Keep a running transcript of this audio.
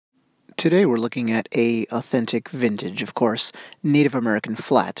Today we're looking at a authentic vintage, of course, Native American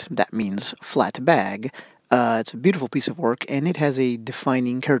flat. That means flat bag. It's a beautiful piece of work, and it has a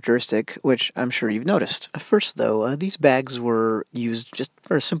defining characteristic, which I'm sure you've noticed. First, though, these bags were used just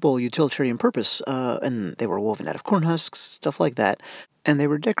for a simple utilitarian purpose, and they were woven out of corn husks, stuff like that, and they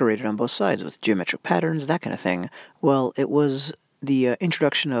were decorated on both sides with geometric patterns, that kind of thing. Well, it was the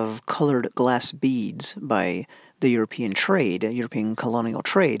introduction of colored glass beads by the European trade, European colonial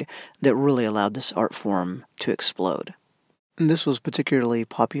trade, that really allowed this art form to explode. And this was particularly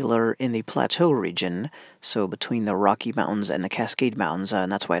popular in the Plateau region, so between the Rocky Mountains and the Cascade Mountains,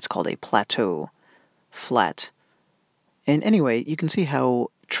 and that's why it's called a plateau flat. And anyway, you can see how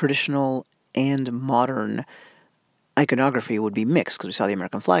traditional and modern iconography would be mixed, because we saw the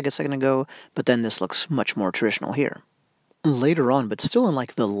American flag a second ago, but then this looks much more traditional here. Later on, but still in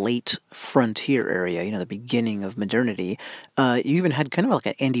like the late frontier area, the beginning of modernity, you even had kind of like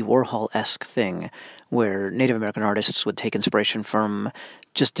an Andy Warhol-esque thing where Native American artists would take inspiration from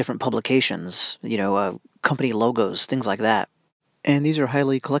just different publications, company logos, things like that. And these are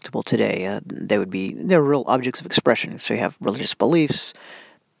highly collectible today. They're real objects of expression. So you have religious beliefs,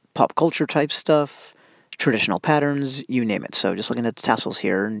 pop culture type stuff, traditional patterns, you name it. So just looking at the tassels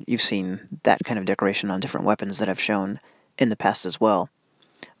here, you've seen that kind of decoration on different weapons that I've shown in the past as well.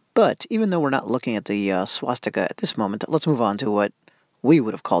 But even though we're not looking at the swastika at this moment, let's move on to what we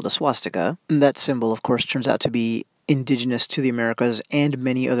would have called a swastika. That symbol, of course, turns out to be indigenous to the Americas and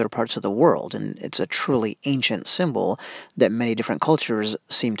many other parts of the world, and it's a truly ancient symbol that many different cultures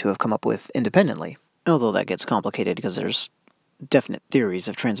seem to have come up with independently. Although that gets complicated because there's definite theories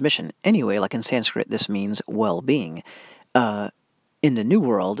of transmission. Anyway, like in Sanskrit, this means well-being. In the New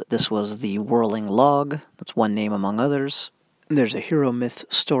World, this was the whirling log. That's one name among others. There's a hero myth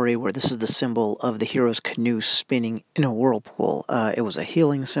story where this is the symbol of the hero's canoe spinning in a whirlpool. It was a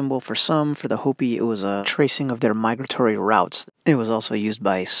healing symbol for some. For the Hopi, it was a tracing of their migratory routes. It was also used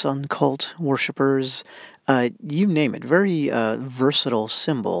by sun cult worshippers. You name it. Very versatile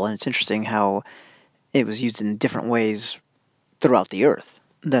symbol, and it's interesting how it was used in different ways throughout the earth.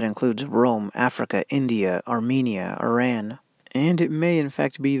 That includes Rome, Africa, India, Armenia, Iran. And it may in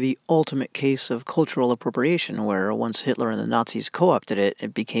fact be the ultimate case of cultural appropriation, where once Hitler and the Nazis co-opted it,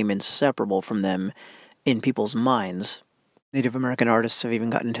 it became inseparable from them in people's minds. Native American artists have even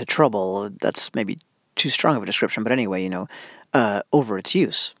gotten into trouble, that's maybe too strong of a description, but anyway, over its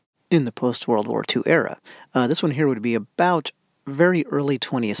use in the post-World War II era. This one here would be about very early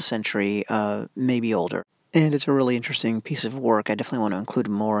 20th century, maybe older. And it's a really interesting piece of work. I definitely want to include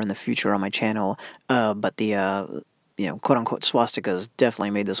more in the future on my channel, but the quote-unquote swastikas definitely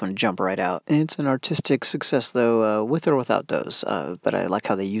made this one jump right out. It's an artistic success, though, with or without those, but I like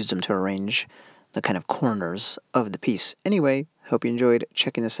how they used them to arrange the kind of corners of the piece. Anyway, hope you enjoyed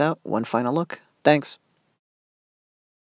checking this out. One final look. Thanks.